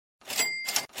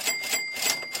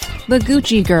The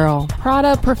Gucci Girl,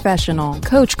 Prada Professional,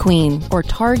 Coach Queen, or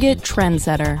Target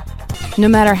Trendsetter. No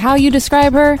matter how you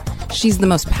describe her, she's the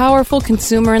most powerful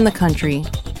consumer in the country.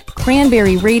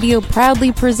 Cranberry Radio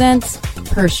proudly presents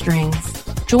Purse Strings.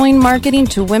 Join marketing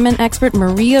to women expert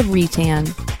Maria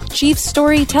Retan, chief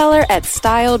storyteller at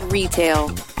Styled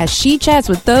Retail, as she chats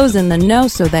with those in the know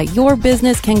so that your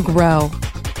business can grow.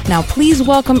 Now please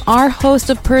welcome our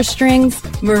host of Purse Strings,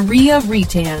 Maria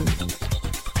Retan.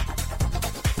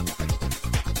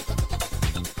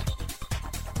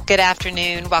 Good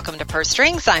afternoon. Welcome to Purse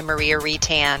Strings. I'm Maria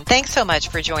Retan. Thanks so much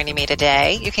for joining me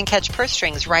today. You can catch Purse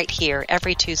Strings right here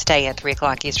every Tuesday at 3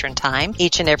 o'clock Eastern Time.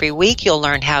 Each and every week, you'll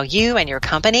learn how you and your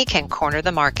company can corner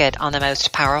the market on the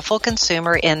most powerful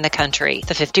consumer in the country,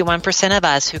 the 51% of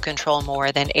us who control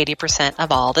more than 80%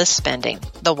 of all the spending,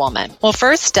 the woman. Well,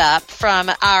 first up, from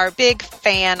our big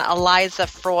fan, Eliza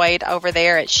Freud over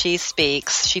there at She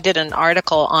Speaks, she did an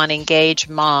article on Engage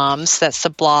Moms. That's a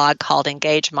blog called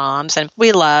Engage Moms, and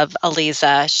we love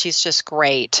Eliza. She's just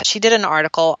great. She did an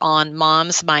article on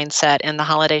mom's mindset in the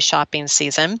holiday shopping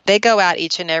season. They go out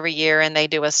each and every year and they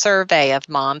do a survey of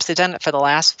moms. They've done it for the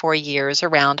last 4 years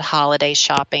around holiday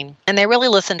shopping. And they really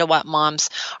listen to what moms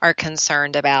are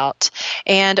concerned about.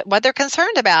 And what they're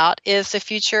concerned about is the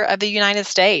future of the United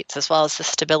States, as well as the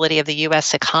stability of the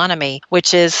U.S. economy,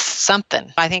 which is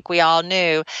something. I think we all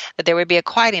knew that there would be a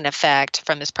quieting effect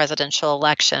from this presidential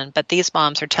election, but these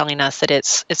moms are telling us that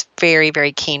it's very,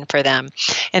 very keen for them.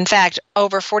 In fact,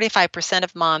 over 45%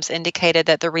 of moms indicated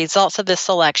that the results of this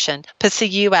election puts the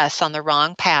U.S. on the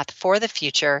wrong path for the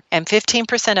future, and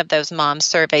 15% of those moms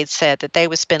surveyed said that they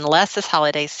would spend less this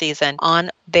holiday season on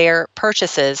their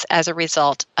purchases as a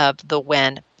result of the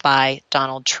win by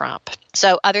Donald Trump.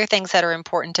 So other things that are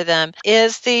important to them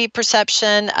is the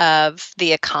perception of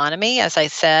the economy. As I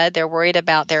said, they're worried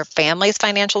about their family's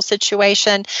financial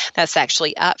situation. That's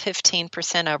actually up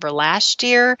 15% over last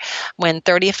year, when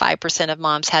 35% of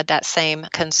moms had that same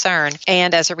concern.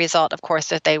 And as a result, of course,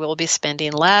 that they will be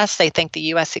spending less. They think the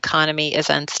U.S. economy is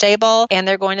unstable, and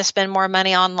they're going to spend more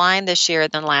money online this year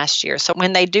than last year. So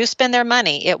when they do spend their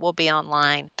money, it will be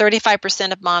online.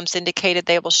 35% of moms indicated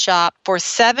they will shop for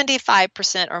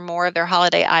 75% or more of their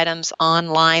holiday items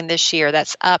online this year.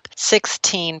 That's up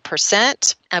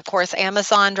 16%. Of course,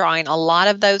 Amazon drawing a lot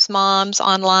of those moms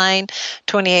online.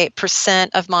 28%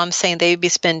 of moms saying they would be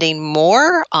spending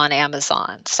more on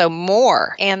Amazon. So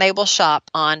more. And they will shop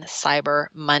on Cyber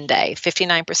Monday.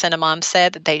 59% of moms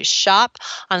said that they shop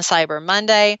on Cyber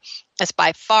Monday. It's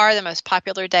by far the most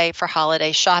popular day for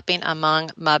holiday shopping among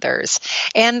mothers.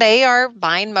 And they are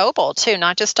buying mobile too,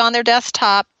 not just on their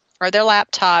desktop or their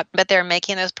laptop, but they're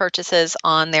making those purchases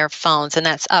on their phones, and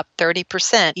that's up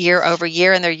 30% year over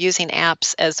year, and they're using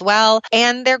apps as well,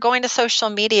 and they're going to social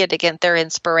media to get their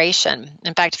inspiration.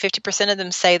 In fact, 50% of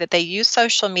them say that they use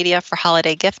social media for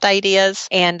holiday gift ideas,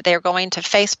 and they're going to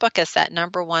Facebook as that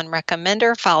number one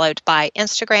recommender, followed by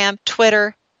Instagram,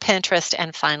 Twitter, Pinterest,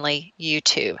 and finally,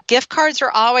 YouTube. Gift cards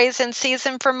are always in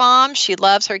season for mom. She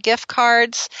loves her gift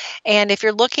cards. And if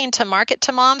you're looking to market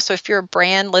to mom, so if you're a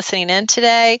brand listening in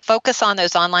today, focus on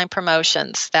those online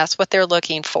promotions. That's what they're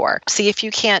looking for. See if you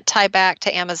can't tie back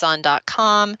to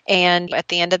Amazon.com. And at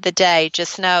the end of the day,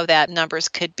 just know that numbers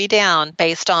could be down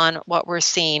based on what we're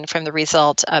seeing from the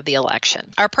result of the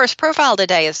election. Our purse profile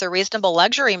today is the Reasonable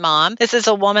Luxury Mom. This is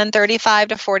a woman 35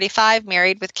 to 45,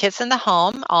 married with kids in the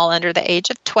home, all under the age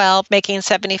of 12, making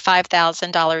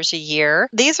 $75,000 a year.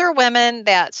 These are women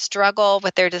that struggle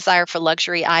with their desire for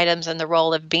luxury items and the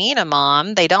role of being a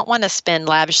mom. They don't want to spend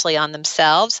lavishly on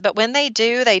themselves, but when they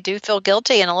do feel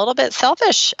guilty and a little bit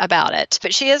selfish about it.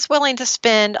 But she is willing to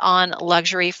spend on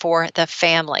luxury for the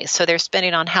family. So they're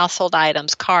spending on household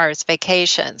items, cars,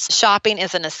 vacations. Shopping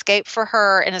is an escape for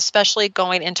her, and especially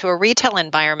going into a retail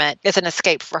environment is an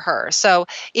escape for her. So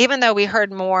even though we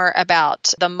heard more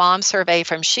about the mom survey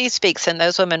from She Speaks and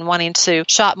those women wanting to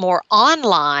shop more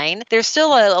online, there's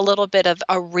still a little bit of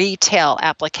a retail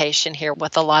application here,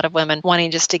 with a lot of women wanting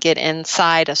just to get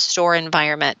inside a store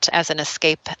environment as an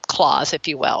escape clause, if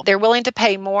you will. They're willing to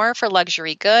pay more for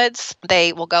luxury goods.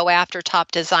 They will go after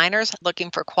top designers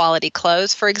looking for quality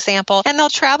clothes, for example, and they'll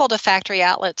travel to factory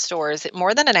outlet stores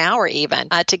more than an hour even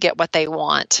to get what they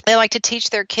want. They like to teach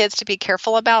their kids to be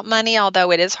careful about money,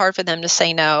 although it is hard for them to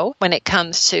say no when it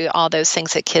comes to all those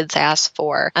things that kids ask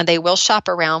for. And they will shop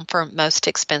around for most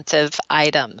expensive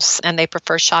items, and they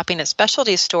prefer shopping at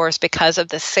specialty stores because of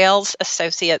the sales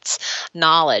associates'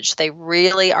 knowledge. They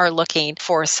really are looking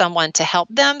for someone to help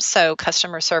them, so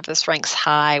customer service ranks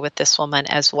high with this woman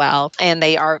as well. And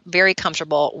they are very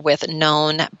comfortable with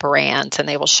known brands, and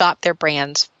they will shop their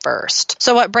brands first.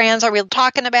 So what brands are we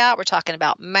talking about? We're talking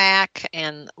about MAC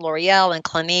and L'Oreal and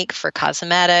Clinique for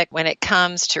cosmetic. When it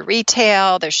comes to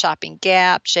retail, they're shopping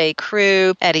Gap, J.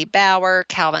 Crew, Eddie Bauer,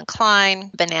 Calvin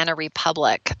Klein, Banana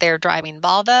Republic. They're driving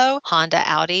Volvo, Honda,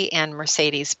 Audi, and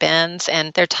Mercedes-Benz.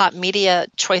 And their top media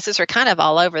choices are kind of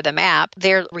all over the map.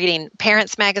 They're reading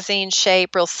Parents Magazine,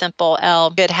 Shape, Real Simple,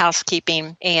 Elle, Good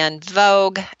Housekeeping, and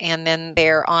Vogue. And then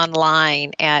they're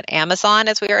online at Amazon,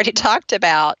 as we already talked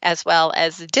about, as well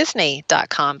as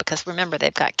Disney.com, because remember,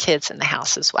 they've got kids in the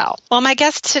house as well. Well, my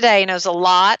guest today knows a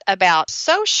lot about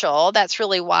social. That's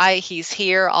really why he's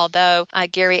here, although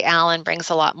Gary Allen brings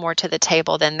a lot more to the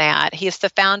table than that. He's the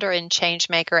founder and change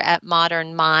maker at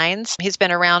Modern Minds. He's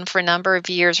been around for a number of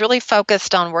years, really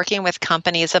focused on working with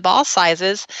companies of all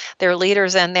sizes, their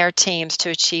leaders and their teams to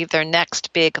achieve their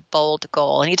next big, bold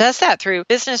goal. And he does that through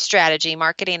business strategy,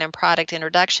 marketing and product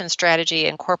introduction strategy,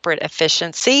 and corporate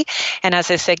efficiency. And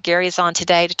as I said, Gary's on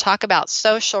today to talk about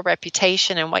social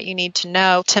reputation and what you need to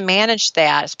know to manage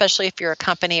that, especially if you're a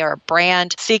company or a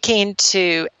brand seeking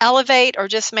to elevate or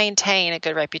just maintain a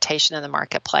good reputation in the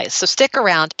marketplace. So stick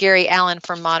around. Gary Allen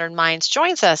from Modern Minds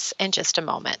joins us in just a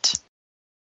moment.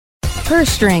 Purse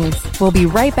Strings. We'll be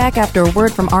right back after a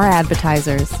word from our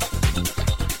advertisers.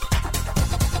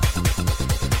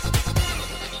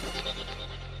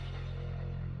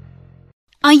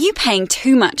 Are you paying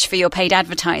too much for your paid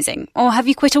advertising, or have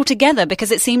you quit altogether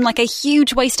because it seemed like a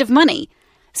huge waste of money?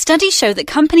 Studies show that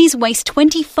companies waste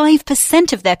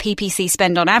 25% of their PPC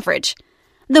spend on average.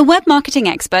 The web marketing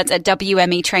experts at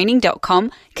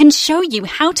WMEtraining.com can show you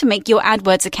how to make your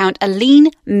AdWords account a lean,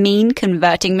 mean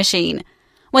converting machine.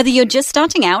 Whether you're just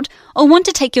starting out or want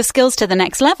to take your skills to the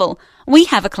next level, we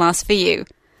have a class for you.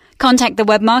 Contact the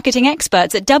web marketing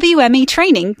experts at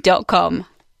WMEtraining.com.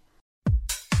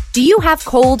 Do you have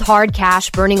cold, hard cash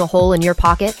burning a hole in your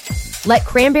pocket? Let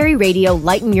Cranberry Radio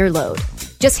lighten your load.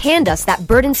 Just hand us that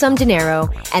burdensome dinero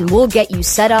and we'll get you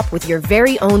set up with your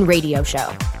very own radio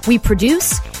show. We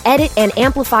produce, edit, and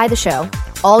amplify the show.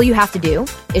 All you have to do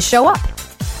is show up.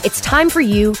 It's time for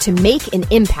you to make an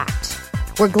impact.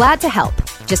 We're glad to help.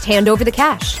 Just hand over the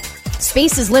cash.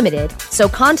 Space is limited, so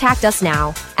contact us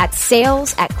now at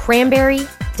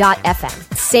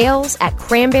sales@cranberry.fm.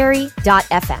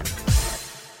 Sales@cranberry.fm.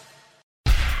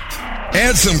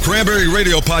 Add some Cranberry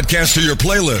Radio podcasts to your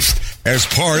playlist as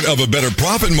part of a better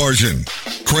profit margin.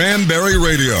 Cranberry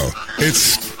Radio.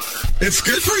 It's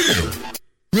good for you.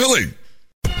 Really.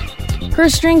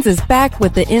 Purse Strings is back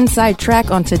with the inside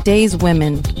track on today's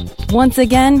women. Once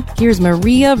again, here's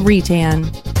Maria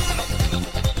Retan.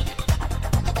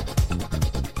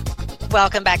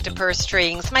 Welcome back to Purse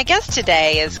Strings. My guest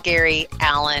today is Gary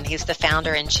Allen. He's the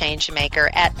founder and change maker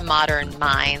at Modern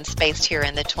Minds, based here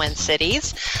in the Twin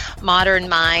Cities. Modern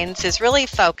Minds is really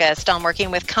focused on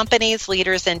working with companies,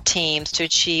 leaders, and teams to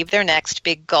achieve their next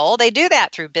big goal. They do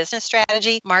that through business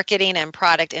strategy, marketing and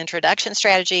product introduction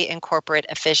strategy, and corporate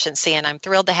efficiency. And I'm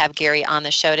thrilled to have Gary on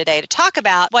the show today to talk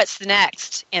about what's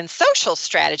next in social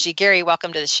strategy. Gary,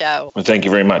 welcome to the show. Well, thank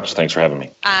you very much. Thanks for having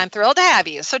me. I'm thrilled to have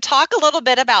you. So talk a little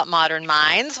bit about Modern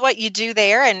Minds, what you do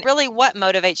there, and really what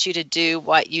motivates you to do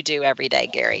what you do every day,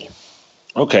 Gary.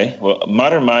 Okay. Well,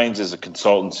 Modern Minds is a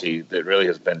consultancy that really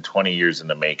has been 20 years in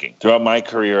the making. Throughout my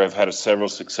career, I've had several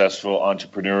successful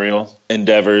entrepreneurial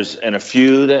endeavors and a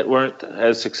few that weren't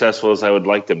as successful as I would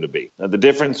like them to be. Now, the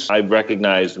difference I've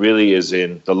recognized really is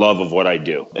in the love of what I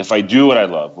do. If I do what I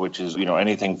love, which is,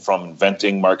 anything from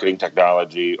inventing marketing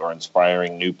technology or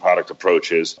inspiring new product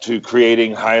approaches to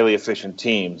creating highly efficient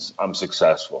teams, I'm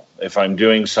successful. If I'm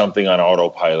doing something on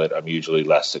autopilot, I'm usually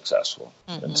less successful.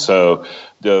 Mm-hmm. And so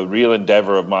the real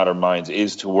endeavor of Modern Minds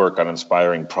is to work on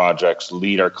inspiring projects,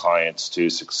 lead our clients to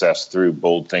success through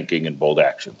bold thinking and bold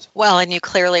actions. Well, and you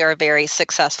clearly are very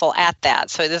successful at that.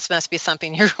 So this must be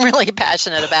something you're really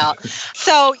passionate about.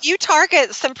 So you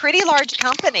target some pretty large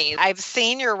companies. I've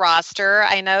seen your roster.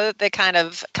 I know the kind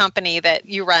of company that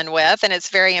you run with, and it's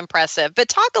very impressive. But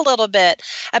talk a little bit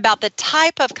about the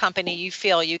type of company you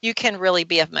feel you can really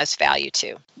be of most value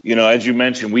to. As you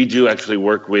mentioned, we do actually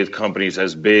work with companies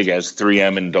as big as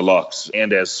 3M and Deluxe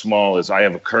and as small as I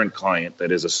have a current client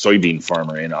that is a soybean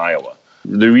farmer in Iowa.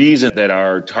 The reason that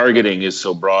our targeting is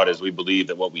so broad is we believe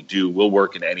that what we do will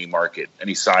work in any market,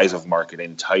 any size of market,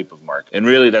 any type of market. And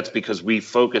really that's because we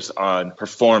focus on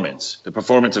performance, the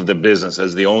performance of the business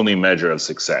as the only measure of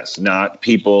success, not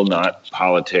people, not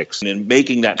politics, and in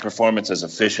making that performance as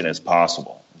efficient as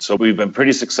possible. So we've been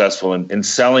pretty successful in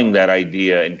selling that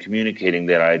idea and communicating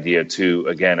that idea to,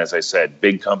 again, as I said,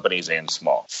 big companies and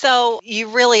small. So you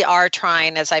really are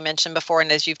trying, as I mentioned before,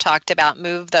 and as you've talked about,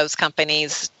 move those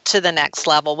companies to the next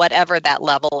level, whatever that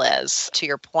level is, to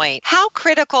your point. How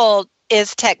critical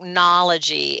is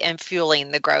technology in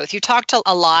fueling the growth? You talked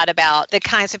a lot about the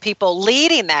kinds of people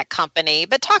leading that company,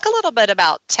 but talk a little bit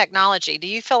about technology. Do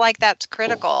you feel like that's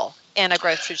critical in a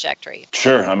growth trajectory?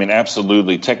 Sure. I mean,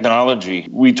 absolutely. Technology,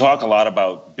 we talk a lot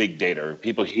about big data.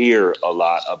 People hear a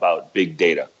lot about big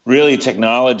data. Really,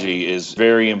 technology is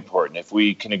very important. If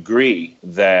we can agree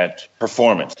that the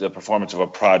performance of a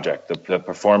project, the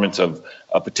performance of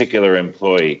a particular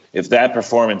employee, if that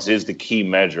performance is the key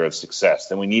measure of success,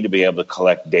 then we need to be able to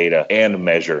collect data and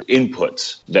measure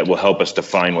inputs that will help us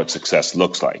define what success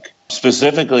looks like.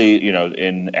 Specifically,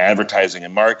 in advertising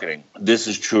and marketing, this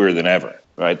is truer than ever.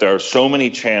 Right? There are so many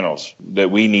channels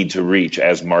that we need to reach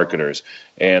as marketers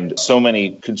and so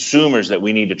many consumers that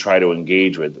we need to try to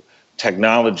engage with.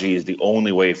 Technology is the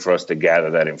only way for us to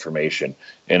gather that information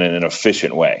in an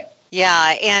efficient way.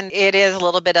 Yeah, and it is a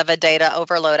little bit of a data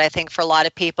overload, I think, for a lot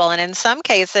of people. And in some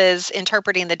cases,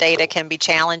 interpreting the data can be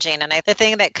challenging. And the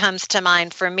thing that comes to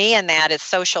mind for me in that is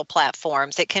social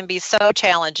platforms. It can be so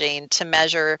challenging to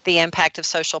measure the impact of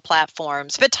social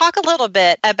platforms. But talk a little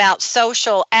bit about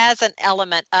social as an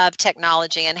element of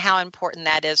technology and how important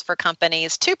that is for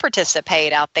companies to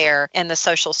participate out there in the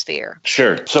social sphere.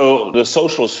 Sure. So the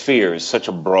social sphere is such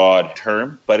a broad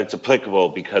term, but it's applicable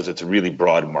because it's a really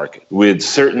broad market. With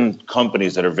certain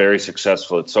companies that are very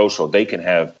successful at social, they can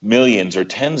have millions or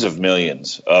tens of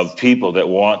millions of people that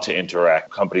want to interact,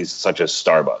 companies such as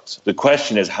Starbucks. The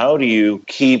question is, how do you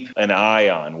keep an eye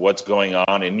on what's going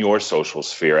on in your social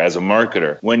sphere as a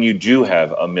marketer when you do have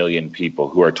 1 million people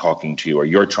who are talking to you or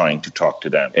you're trying to talk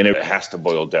to them? And it has to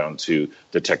boil down to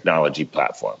the technology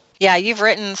platform. Yeah, you've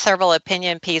written several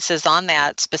opinion pieces on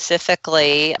that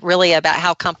specifically, really about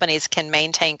how companies can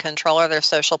maintain control of their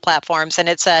social platforms. And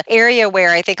it's an area where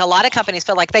I think a lot of companies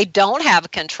feel like they don't have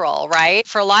control, right?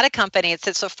 For a lot of companies,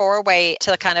 it's a foray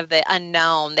to kind of the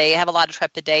unknown. They have a lot of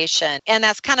trepidation. And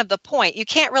that's kind of the point. You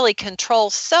can't really control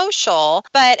social,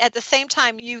 but at the same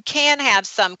time, you can have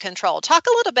some control. Talk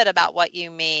a little bit about what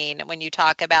you mean when you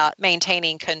talk about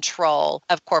maintaining control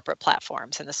of corporate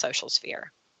platforms in the social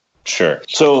sphere. Sure.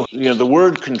 So, the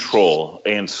word control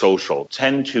and social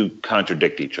tend to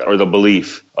contradict each other, or the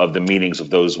belief of the meanings of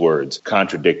those words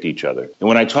contradict each other. And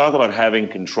when I talk about having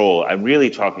control, I'm really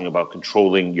talking about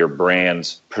controlling your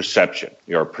brand's perception,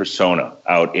 your persona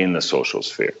out in the social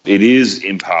sphere. It is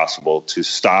impossible to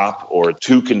stop or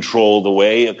to control the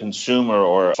way a consumer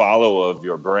or a follower of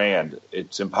your brand.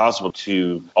 It's impossible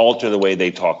to alter the way they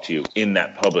talk to you in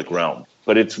that public realm.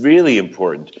 But it's really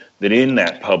important that in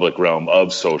that public realm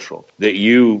of social, that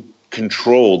you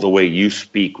control the way you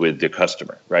speak with the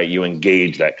customer, right? You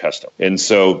engage that customer. And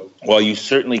so while you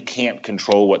certainly can't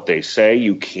control what they say,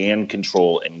 you can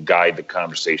control and guide the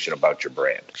conversation about your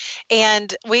brand.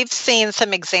 And we've seen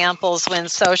some examples when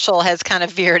social has kind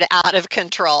of veered out of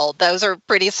control. Those are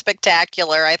pretty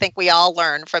spectacular. I think we all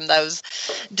learn from those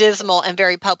dismal and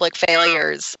very public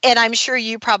failures. And I'm sure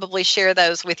you probably share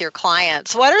those with your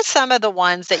clients. What are some of the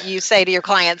ones that you say to your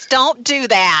clients, don't do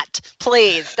that,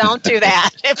 please, don't do that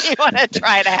if you want to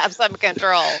try to have some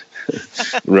control?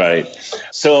 Right.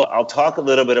 So I'll talk a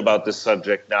little bit about this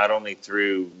subject, not only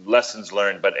through lessons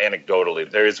learned, but anecdotally.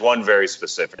 There is one very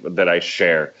specific that I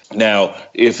share. Now,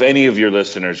 if any of your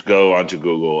listeners go onto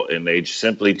Google and they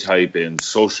simply type in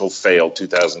social fail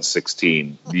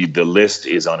 2016, the list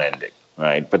is unending,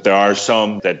 right? But there are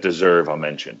some that deserve a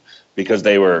mention because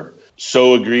they were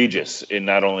so egregious in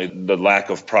not only the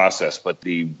lack of process, but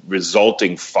the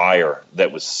resulting fire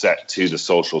that was set to the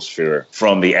social sphere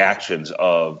from the actions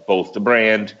of both the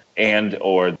brand and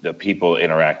or the people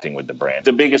interacting with the brand.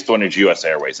 The biggest one is US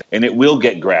Airways, and it will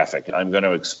get graphic. I'm going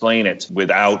to explain it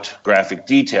without graphic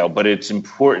detail, but it's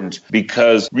important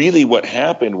because really what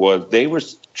happened was they were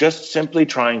just simply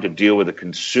trying to deal with a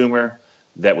consumer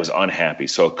that was unhappy.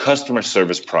 So a customer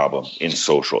service problem in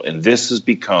social. And this has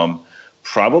become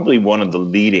probably one of the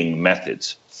leading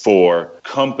methods for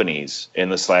companies in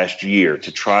this last year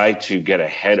to try to get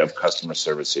ahead of customer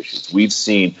service issues. We've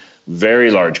seen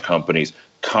very large companies.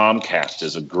 Comcast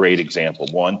is a great example,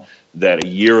 one that a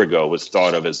year ago was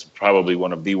thought of as probably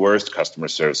one of the worst customer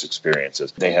service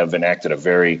experiences. They have enacted a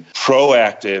very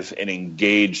proactive and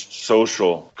engaged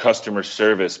social customer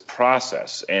service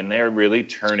process, and they're really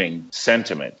turning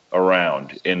sentiment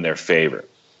around in their favor.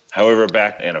 However,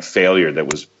 back in a failure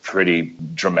that was pretty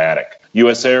dramatic,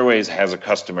 US Airways has a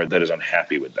customer that is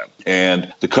unhappy with them.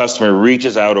 And the customer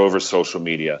reaches out over social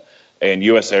media And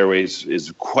U.S. Airways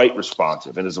is quite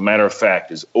responsive, and as a matter of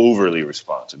fact, is overly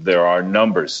responsive. There are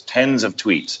numbers, tens of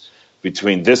tweets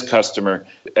between this customer,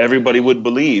 everybody would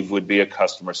believe would be a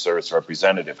customer service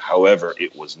representative. However,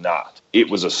 it was not. It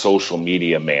was a social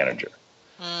media manager.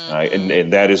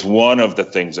 And that is one of the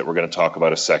things that we're going to talk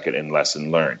about a second in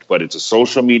Lesson Learned. But it's a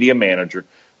social media manager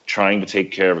trying to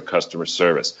take care of a customer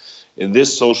service. And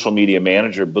this social media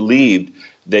manager believed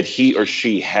that he or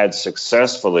she had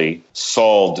successfully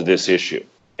solved this issue.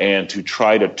 And to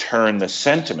try to turn the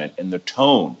sentiment and the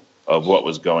tone of what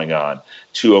was going on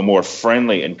to a more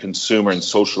friendly and consumer and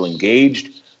social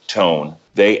engaged tone,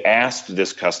 they asked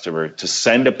this customer to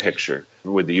send a picture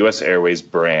with the U.S. Airways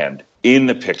brand in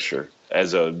the picture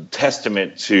as a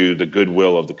testament to the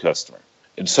goodwill of the customer.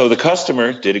 And so the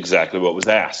customer did exactly what was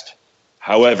asked.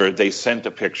 However, they sent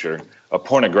a picture, a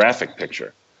pornographic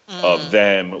picture of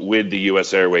them with the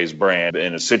U.S. Airways brand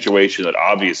in a situation that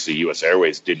obviously U.S.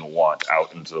 Airways didn't want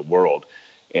out into the world.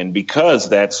 And because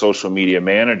that social media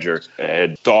manager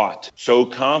had thought so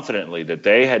confidently that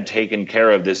they had taken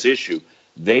care of this issue,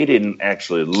 they didn't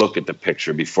actually look at the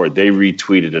picture before they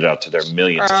retweeted it out to their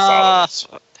millions of followers.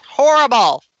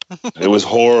 Horrible. It was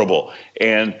horrible.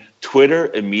 And Twitter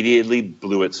immediately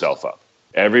blew itself up.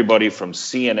 Everybody from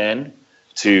CNN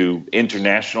to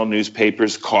international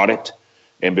newspapers caught it.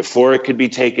 And before it could be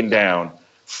taken down,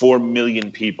 4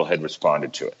 million people had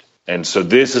responded to it. And so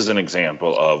this is an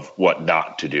example of what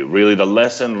not to do. Really, the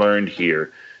lesson learned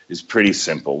here is pretty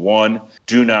simple. One,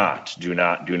 do not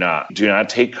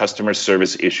take customer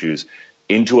service issues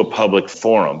into a public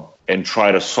forum and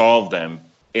try to solve them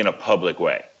in a public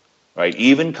way, right?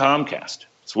 Even Comcast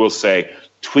will say,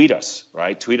 tweet us,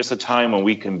 right? Tweet us a time when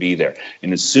we can be there.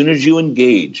 And as soon as you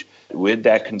engage with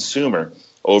that consumer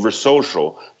over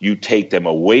social, you take them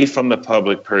away from the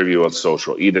public purview of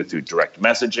social, either through direct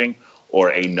messaging or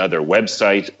another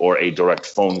website or a direct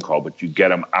phone call, but you get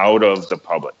them out of the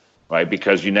public, right?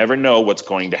 Because you never know what's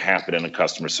going to happen in a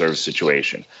customer service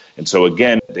situation. And so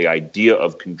again, the idea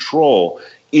of control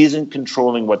isn't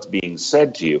controlling what's being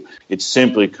said to you. It's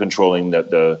simply controlling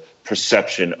the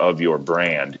perception of your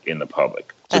brand in the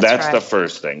public. So that's right. The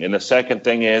first thing. And the second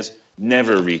thing is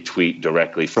never retweet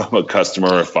directly from a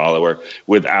customer or follower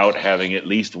without having at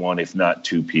least one, if not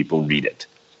two people read it.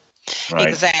 Right?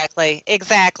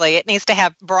 Exactly. It needs to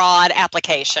have broad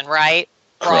application, right?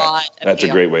 Broad. Correct. That's a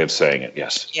great way of saying it,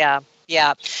 yes. Yeah.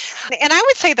 And I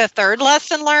would say the third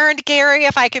lesson learned, Gary,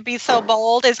 if I could be so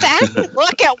bold, is to actually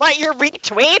look at what you're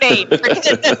retweeting.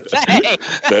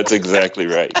 That's exactly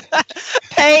right.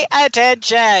 Pay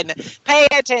attention.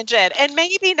 And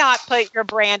maybe not put your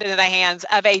brand into the hands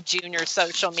of a junior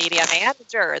social media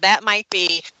manager. That might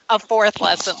be a fourth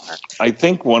lesson learned. I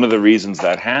think one of the reasons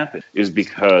that happened is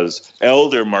because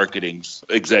elder marketing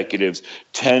executives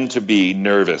tend to be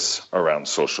nervous around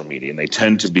social media, and they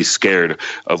tend to be scared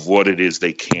of what it is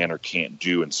they can or can't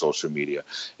do in social media.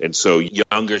 And so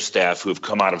younger staff who have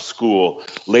come out of school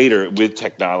later with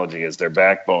technology as their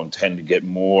backbone tend to get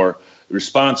more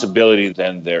responsibility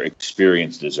than their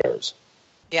experience deserves.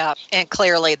 Yeah, and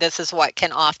clearly this is what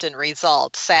can often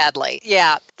result, sadly.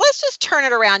 Yeah, let's just turn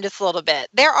it around just a little bit.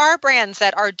 There are brands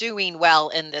that are doing well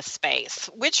in this space.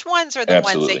 Which ones are the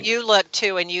Absolutely. ones that you look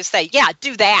to and you say, yeah,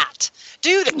 do that.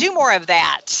 Do more of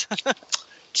that.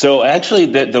 So actually,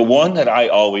 the one that I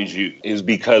always use is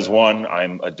because, one,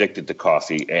 I'm addicted to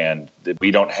coffee, and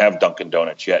we don't have Dunkin'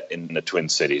 Donuts yet in the Twin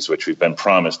Cities, which we've been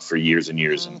promised for years and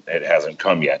years, and it hasn't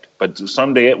come yet. But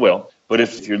someday it will. But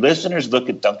if your listeners look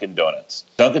at Dunkin' Donuts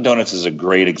is a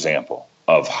great example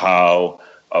of how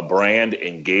a brand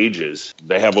engages.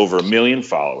 They have over 1 million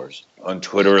followers on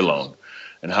Twitter alone,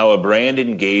 and how a brand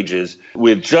engages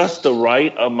with just the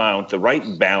right amount, the right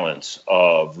balance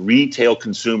of retail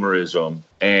consumerism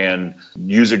and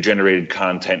user-generated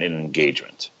content and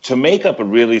engagement. To make up a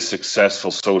really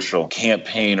successful social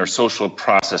campaign or social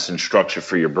process and structure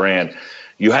for your brand,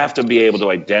 you have to be able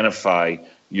to identify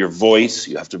your voice.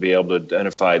 You have to be able to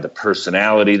identify the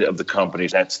personality of the company.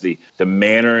 That's the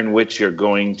manner in which you're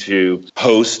going to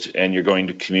post and you're going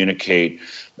to communicate.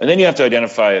 And then you have to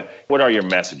identify what are your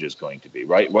messages going to be,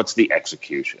 right? What's the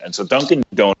execution? And so Dunkin'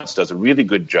 Donuts does a really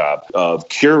good job of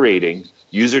curating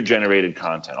user-generated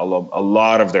content, a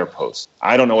lot of their posts.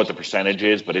 I don't know what the percentage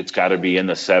is, but it's got to be in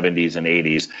the 70s and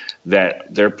 80s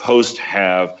that their posts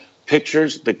have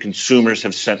pictures that consumers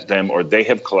have sent them or they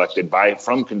have collected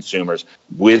from consumers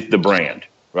with the brand,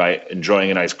 right?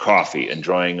 Enjoying a nice coffee,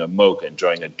 enjoying a mocha,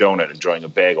 enjoying a donut, enjoying a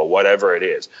bagel, whatever it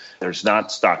is. There's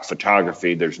not stock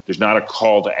photography. There's not a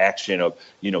call to action of,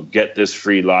 get this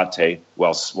free latte.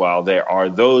 While there are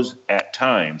those at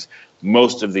times,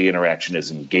 most of the interaction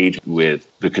is engaged with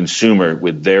the consumer,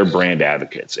 with their brand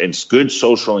advocates. And good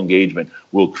social engagement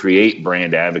will create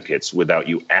brand advocates without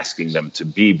you asking them to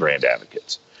be brand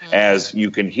advocates. As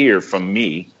you can hear from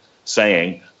me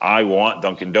saying, I want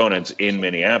Dunkin' Donuts in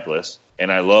Minneapolis,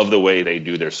 and I love the way they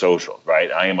do their social,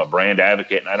 right? I am a brand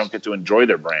advocate, and I don't get to enjoy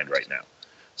their brand right now.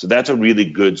 So that's a really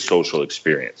good social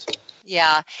experience.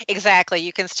 Yeah, exactly.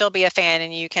 You can still be a fan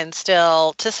and you can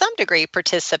still, to some degree,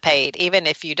 participate, even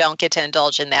if you don't get to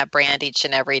indulge in that brand each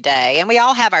and every day. And we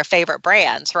all have our favorite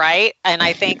brands, right? And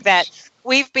I think that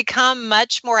we've become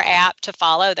much more apt to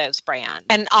follow those brands.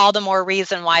 And all the more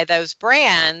reason why those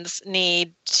brands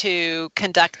need to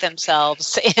conduct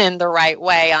themselves in the right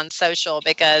way on social,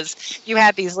 because you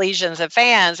have these legions of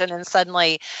fans, and then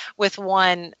suddenly with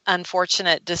one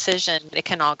unfortunate decision, it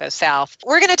can all go south.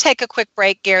 We're going to take a quick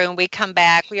break, Gary. When we come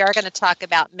back, we are going to talk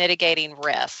about mitigating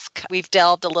risk. We've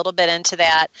delved a little bit into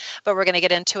that, but we're going to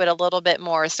get into it a little bit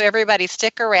more. So everybody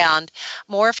stick around.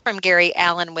 More from Gary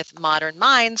Allen with Modern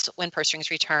Minds when Purse Strings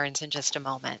returns in just a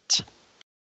moment.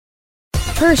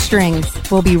 Purse Strings.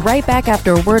 We'll be right back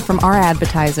after a word from our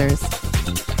advertisers.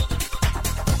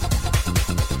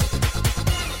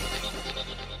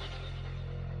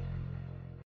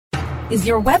 Is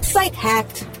your website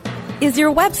hacked? Is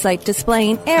your website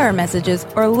displaying error messages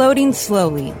or loading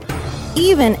slowly?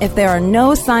 Even if there are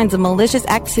no signs of malicious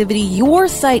activity, your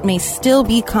site may still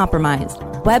be compromised.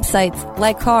 Websites,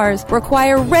 like cars,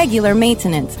 require regular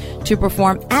maintenance to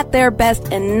perform at their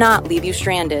best and not leave you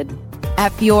stranded.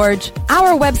 At Fjorge,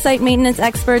 our website maintenance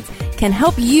experts can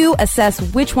help you assess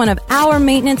which one of our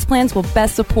maintenance plans will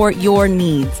best support your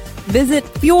needs. Visit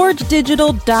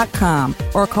fjorgedigital.com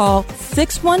or call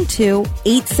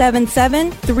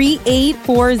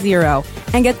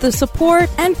 612-877-3840 and get the support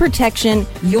and protection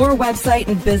your website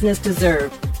and business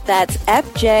deserve. That's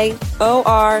FJORGE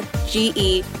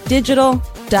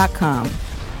digital.com.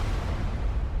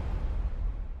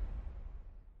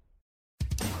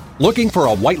 Looking for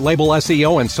a white label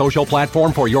SEO and social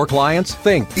platform for your clients?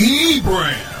 Think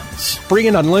eBrands. Free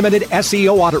and unlimited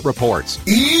SEO audit reports.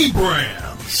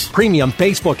 eBrands. Premium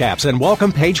Facebook apps and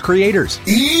welcome page creators.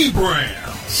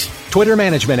 eBrands. Twitter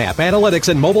management app, analytics,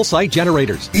 and mobile site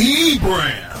generators.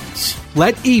 eBrands.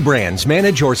 Let eBrands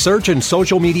manage your search and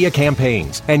social media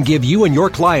campaigns and give you and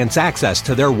your clients access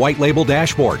to their white label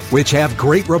dashboard, which have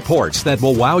great reports that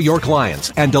will wow your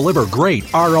clients and deliver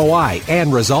great ROI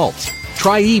and results.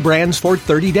 Try eBrands for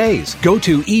 30 days. Go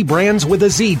to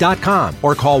eBrandsWithAZ.com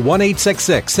or call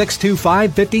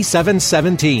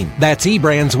 1-866-625-5717. That's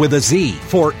eBrands with a Z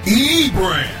for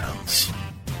eBrands.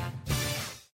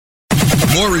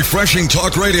 More refreshing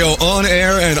talk radio on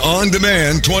air and on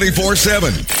demand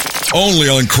 24/7. Only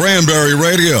on Cranberry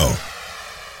Radio.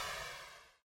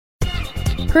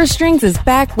 Purse Strings is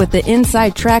back with the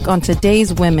inside track on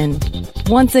today's women.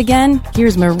 Once again,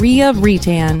 here's Maria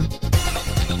Retan.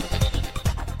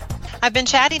 I've been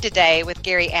chatting today with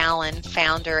Gary Allen,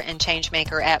 founder and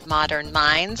changemaker at Modern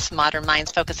Minds. Modern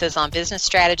Minds focuses on business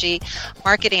strategy,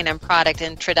 marketing and product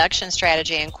introduction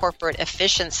strategy, and corporate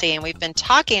efficiency. And we've been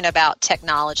talking about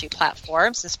technology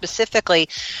platforms and specifically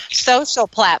social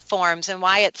platforms and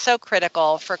why it's so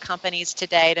critical for companies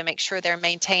today to make sure they're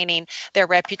maintaining their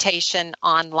reputation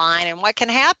online and what can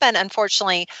happen,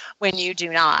 unfortunately, when you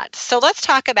do not. So let's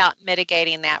talk about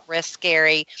mitigating that risk,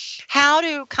 Gary. How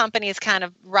do companies kind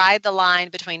of ride the line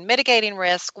between mitigating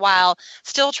risk while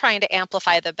still trying to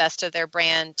amplify the best of their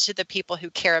brand to the people who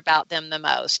care about them the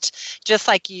most? Just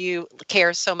like you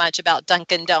care so much about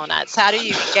Dunkin' Donuts. How do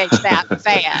you engage that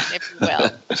fan, if you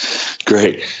will?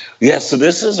 Great. Yeah, so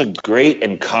this is a great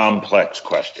and complex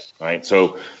question, right?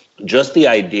 So just the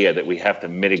idea that we have to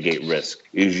mitigate risk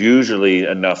is usually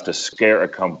enough to scare a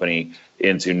company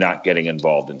into not getting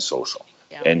involved in social.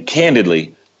 Yeah. And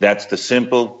candidly, that's the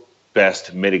simple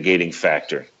best mitigating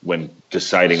factor when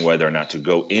deciding whether or not to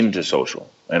go into social.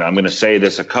 And I'm going to say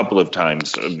this a couple of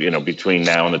times, between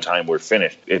now and the time we're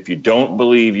finished. If you don't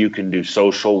believe you can do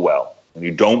social well, and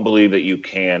you don't believe that you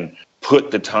can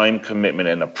put the time commitment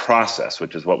and the process,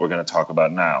 which is what we're going to talk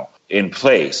about now, in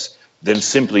place, then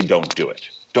simply don't do it.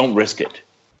 Don't risk it.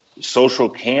 Social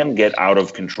can get out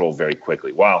of control very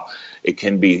quickly. While it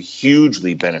can be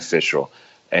hugely beneficial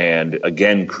and,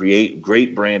 again, create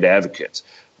great brand advocates,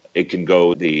 it can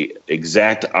go the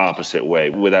exact opposite way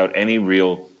without any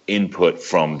real input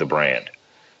from the brand.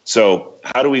 So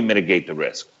how do we mitigate the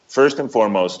risk? First and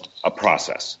foremost, a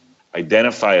process.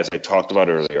 Identify, as I talked about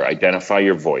earlier, identify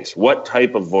your voice. What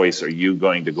type of voice are you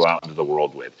going to go out into the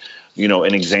world with?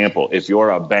 An example, if you're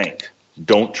a bank,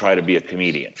 don't try to be a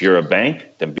comedian. If you're a bank,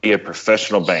 then be a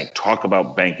professional bank. Talk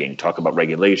about banking, talk about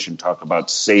regulation, talk about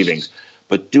savings.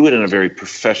 but do it in a very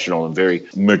professional and very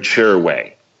mature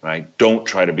way, right? Don't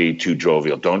try to be too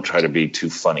jovial. Don't try to be too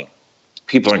funny.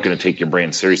 People aren't going to take your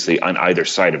brand seriously on either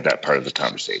side of that part of the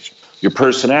conversation. Your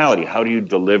personality, how do you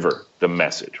deliver the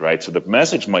message, right? So the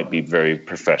message might be very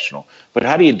professional, but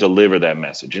how do you deliver that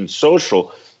message? In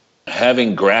social,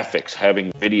 having graphics,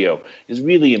 having video is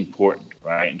really important,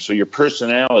 right? And so your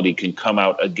personality can come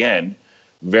out, again,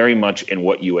 very much in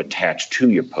what you attach to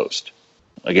your post.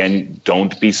 Again,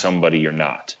 don't be somebody you're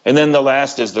not. And then the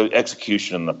last is the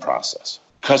execution and the process.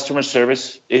 Customer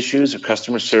service issues or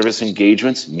customer service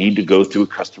engagements need to go through a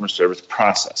customer service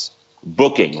process.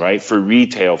 Booking, right, for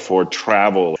retail, for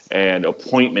travel and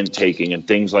appointment taking and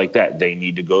things like that, they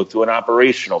need to go through an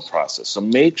operational process. So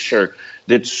make sure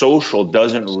that social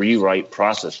doesn't rewrite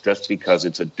process just because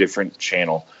it's a different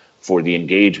channel for the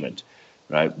engagement,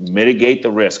 right? Mitigate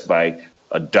the risk by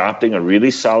adopting a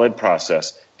really solid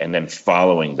process and then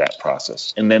following that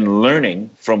process and then learning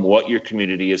from what your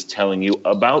community is telling you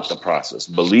about the process.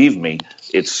 Believe me,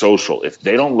 it's social. If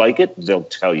they don't like it, they'll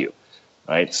tell you.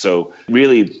 Right? So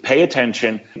really pay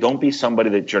attention. Don't be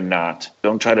somebody that you're not.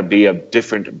 Don't try to be a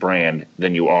different brand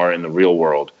than you are in the real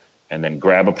world, and then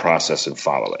grab a process and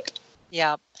follow it.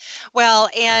 Yeah. Well,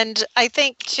 and I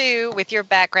think, too, with your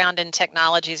background in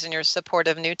technologies and your support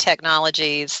of new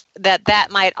technologies,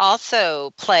 that might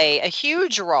also play a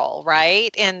huge role,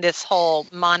 right, in this whole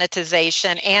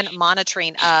monetization and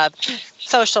monitoring of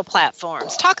social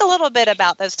platforms. Talk a little bit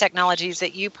about those technologies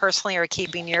that you personally are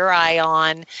keeping your eye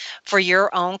on for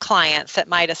your own clients that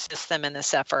might assist them in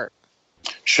this effort.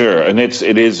 Sure. And it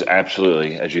is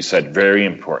absolutely, as you said, very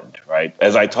important, right?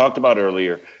 As I talked about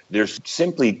earlier, there's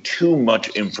simply too much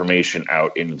information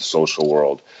out in the social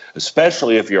world,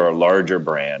 especially if you're a larger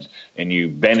brand and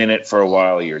you've been in it for a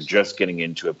while, you're just getting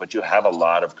into it, but you have a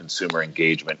lot of consumer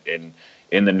engagement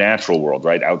in the natural world,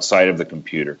 right, outside of the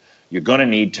computer. You're going to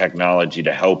need technology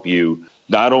to help you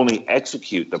not only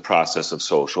execute the process of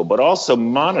social, but also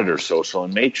monitor social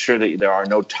and make sure that there are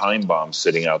no time bombs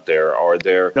sitting out there or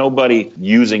nobody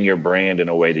using your brand in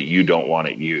a way that you don't want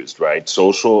it used, right?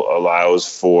 Social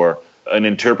allows for an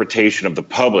interpretation of the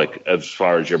public as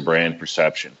far as your brand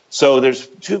perception. So there's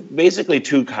basically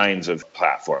two kinds of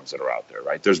platforms that are out there,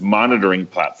 right? There's monitoring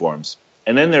platforms,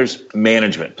 and then there's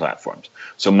management platforms.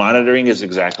 So monitoring is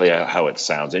exactly how it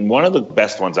sounds. And one of the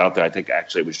best ones out there, I think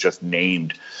actually it was just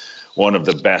named one of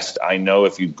the best. I know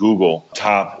if you Google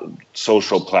top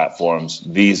social platforms,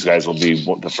 these guys will be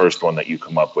the first one that you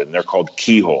come up with. And they're called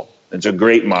Keyhole. It's a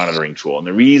great monitoring tool. And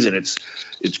the reason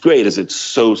it's great is it's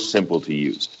so simple to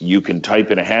use. You can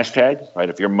type in a hashtag, right?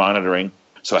 If you're monitoring,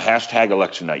 so hashtag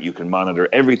election night, you can monitor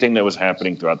everything that was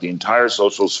happening throughout the entire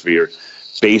social sphere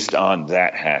based on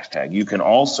that hashtag. You can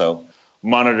also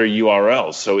monitor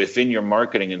URLs. So if in your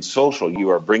marketing and social, you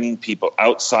are bringing people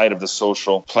outside of the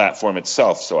social platform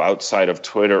itself, so outside of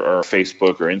Twitter or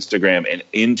Facebook or Instagram and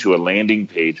into a landing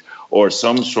page or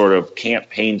some sort of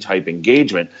campaign type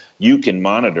engagement, you can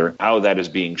monitor how that is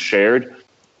being shared.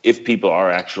 If people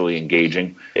are actually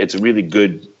engaging, it's a really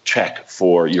good check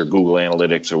for your Google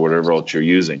Analytics or whatever else you're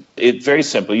using. It's very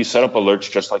simple. You set up alerts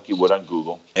just like you would on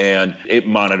Google, and it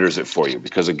monitors it for you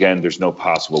because, again, there's no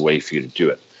possible way for you to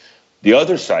do it. The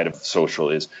other side of social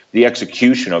is the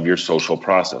execution of your social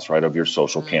process, right, of your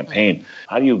social campaign.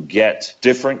 How do you get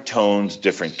different tones,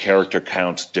 different character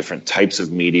counts, different types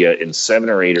of media in 7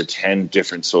 or 8 or 10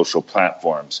 different social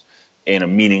platforms in a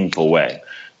meaningful way?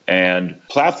 And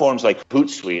platforms like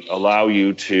Hootsuite allow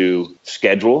you to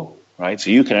schedule, right? So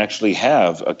you can actually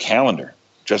have a calendar,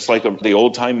 just like the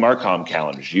old-time Marcom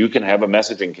calendars. You can have a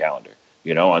messaging calendar.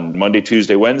 You know, on Monday,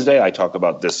 Tuesday, Wednesday, I talk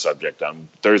about this subject. On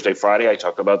Thursday, Friday, I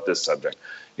talk about this subject.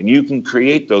 And you can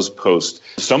create those posts,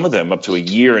 some of them up to a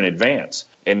year in advance,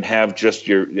 and have just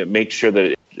make sure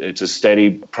that it's a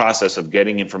steady process of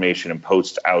getting information and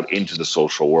posts out into the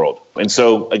social world. And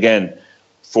so, again,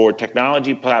 for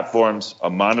technology platforms, a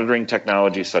monitoring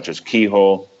technology such as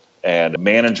Keyhole and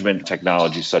management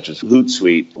technology such as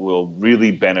Hootsuite will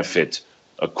really benefit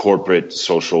a corporate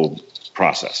social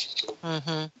process.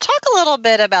 Mm-hmm. Talk a little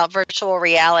bit about virtual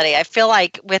reality. I feel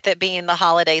like with it being the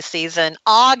holiday season,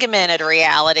 augmented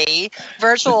reality,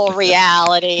 virtual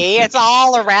reality, it's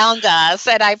all around us.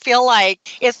 And I feel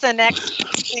like it's the next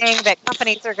thing that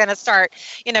companies are going to start,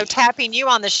 tapping you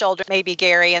on the shoulder, maybe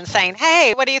Gary, and saying,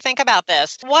 hey, what do you think about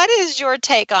this? What is your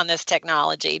take on this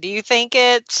technology? Do you think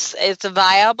it's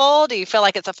viable? Do you feel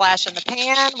like it's a flash in the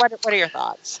pan? What are your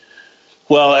thoughts?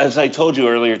 Well, as I told you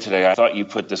earlier today, I thought you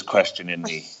put this question in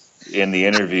in the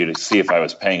interview to see if I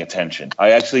was paying attention.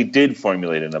 I actually did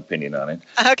formulate an opinion on it.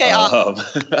 Okay.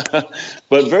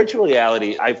 But virtual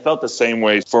reality, I felt the same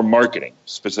way for marketing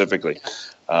specifically.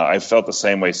 I felt the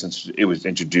same way since it was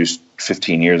introduced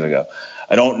 15 years ago.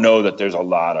 I don't know that there's a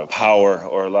lot of power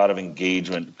or a lot of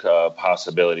engagement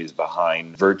possibilities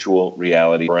behind virtual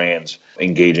reality brands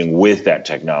engaging with that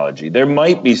technology. There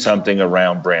might be something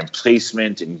around brand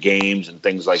placement and games and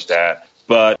things like that,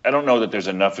 but I don't know that there's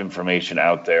enough information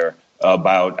out there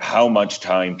about how much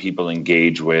time people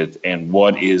engage with and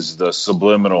what is the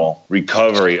subliminal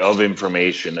recovery of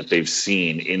information that they've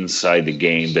seen inside the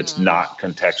game that's not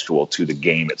contextual to the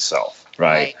game itself,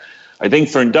 right? I think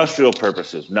for industrial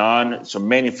purposes, so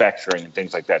manufacturing and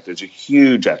things like that, there's a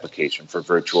huge application for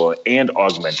virtual and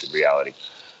augmented reality.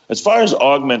 As far as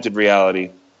augmented reality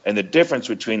and the difference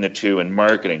between the two in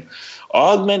marketing,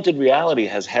 augmented reality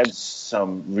has had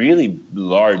some really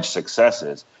large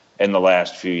successes in the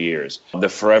last few years. The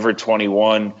Forever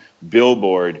 21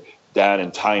 billboard down in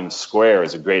Times Square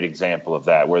is a great example of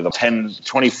that, where the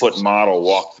 20-foot model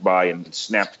walked by and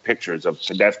snapped pictures of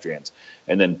pedestrians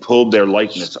and then pulled their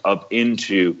likeness up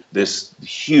into this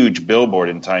huge billboard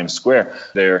in Times Square.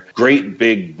 They're great,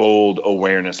 big, bold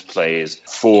awareness plays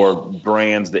for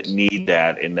brands that need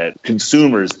that and that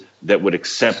consumers that would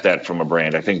accept that from a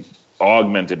brand. I think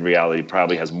augmented reality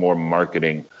probably has more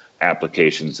marketing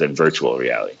applications than virtual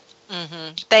reality.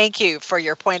 Mm-hmm. Thank you for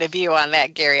your point of view on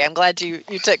that, Gary. I'm glad you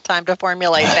took time to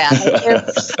formulate that.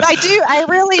 I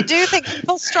really do think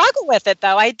people struggle with it,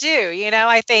 though. I do.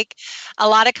 I think a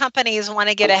lot of companies want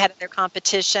to get ahead of their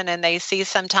competition, and they see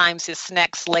sometimes this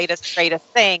next latest, greatest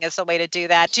thing as a way to do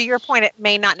that. To your point, it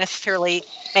may not necessarily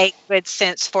make good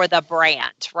sense for the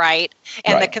brand, right?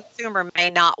 And the consumer may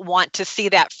not want to see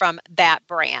that from that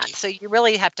brand. So you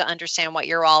really have to understand what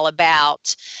you're all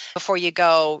about before you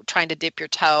go trying to dip your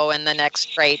toe in the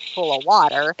next great pool of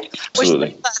water. Absolutely.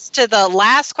 Which brings us to the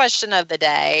last question of the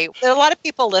day. There are a lot of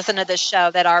people listen to this show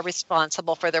that are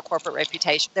responsible for their corporate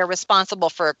reputation. They're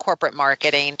responsible for corporate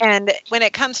marketing. And when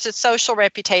it comes to social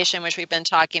reputation, which we've been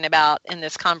talking about in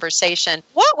this conversation,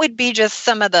 what would be just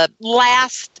some of the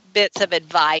last bits of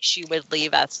advice you would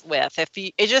leave us with?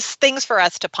 It's just things for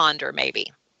us to ponder,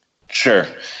 maybe. Sure.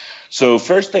 So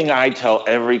first thing I tell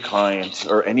every client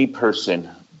or any person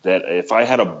that if I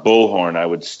had a bullhorn, I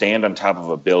would stand on top of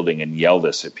a building and yell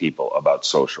this at people about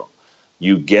social.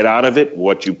 You get out of it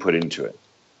what you put into it.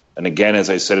 And again,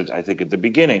 as I said, I think at the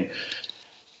beginning,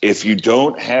 if you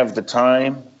don't have the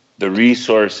time, the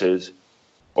resources,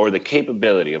 or the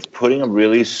capability of putting a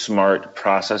really smart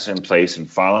process in place and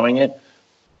following it,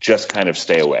 just kind of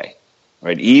stay away,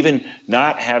 right? Even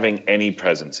not having any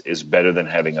presence is better than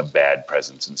having a bad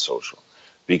presence in social.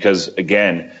 Because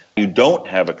again, you don't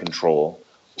have a control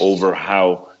over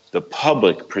how the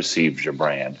public perceives your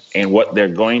brand and what they're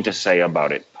going to say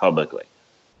about it publicly,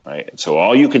 right? So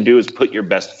all you can do is put your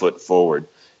best foot forward.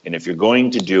 And if you're going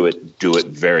to do it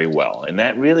very well. And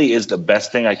that really is the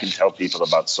best thing I can tell people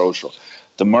about social.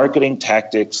 The marketing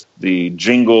tactics, the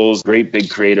jingles, great big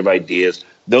creative ideas,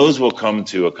 those will come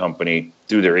to a company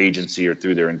through their agency or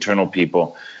through their internal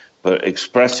people. But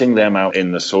expressing them out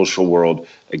in the social world,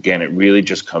 again, it really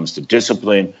just comes to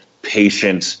discipline,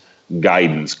 patience,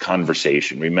 guidance,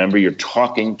 conversation. Remember, you're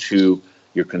talking to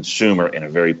your consumer in a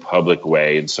very public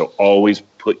way. And so always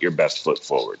put your best foot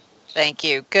forward. Thank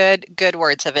you. Good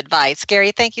words of advice.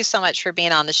 Gary, thank you so much for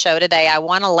being on the show today. I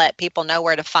want to let people know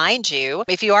where to find you.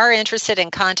 If you are interested in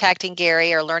contacting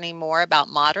Gary or learning more about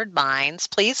Modern Minds,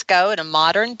 please go to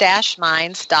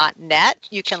modern-minds.net.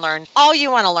 You can learn all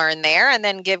you want to learn there and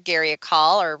then give Gary a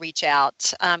call or reach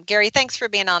out. Gary, thanks for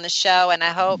being on the show. And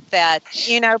I hope that,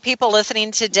 people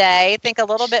listening today think a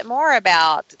little bit more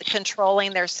about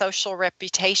controlling their social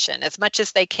reputation as much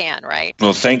as they can, right?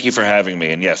 Well, thank you for having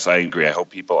me. And yes, I agree. I hope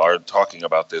people are talking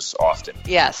about this often.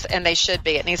 Yes, and they should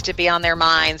be. It needs to be on their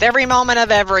minds every moment of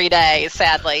every day,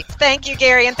 sadly. Thank you,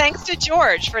 Gary, and thanks to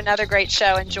George for another great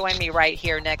show. And join me right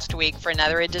here next week for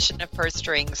another edition of Purse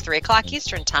Strings, 3 o'clock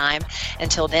Eastern Time.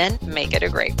 Until then, make it a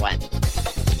great one.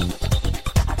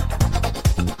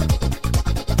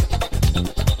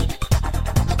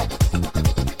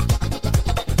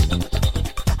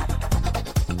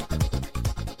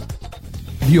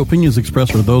 The opinions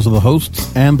expressed are those of the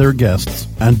hosts and their guests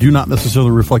and do not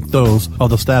necessarily reflect those of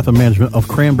the staff and management of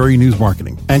Cranberry News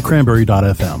Marketing and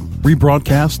Cranberry.fm.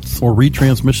 Rebroadcasts or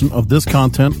retransmission of this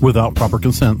content without proper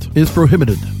consent is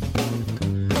prohibited.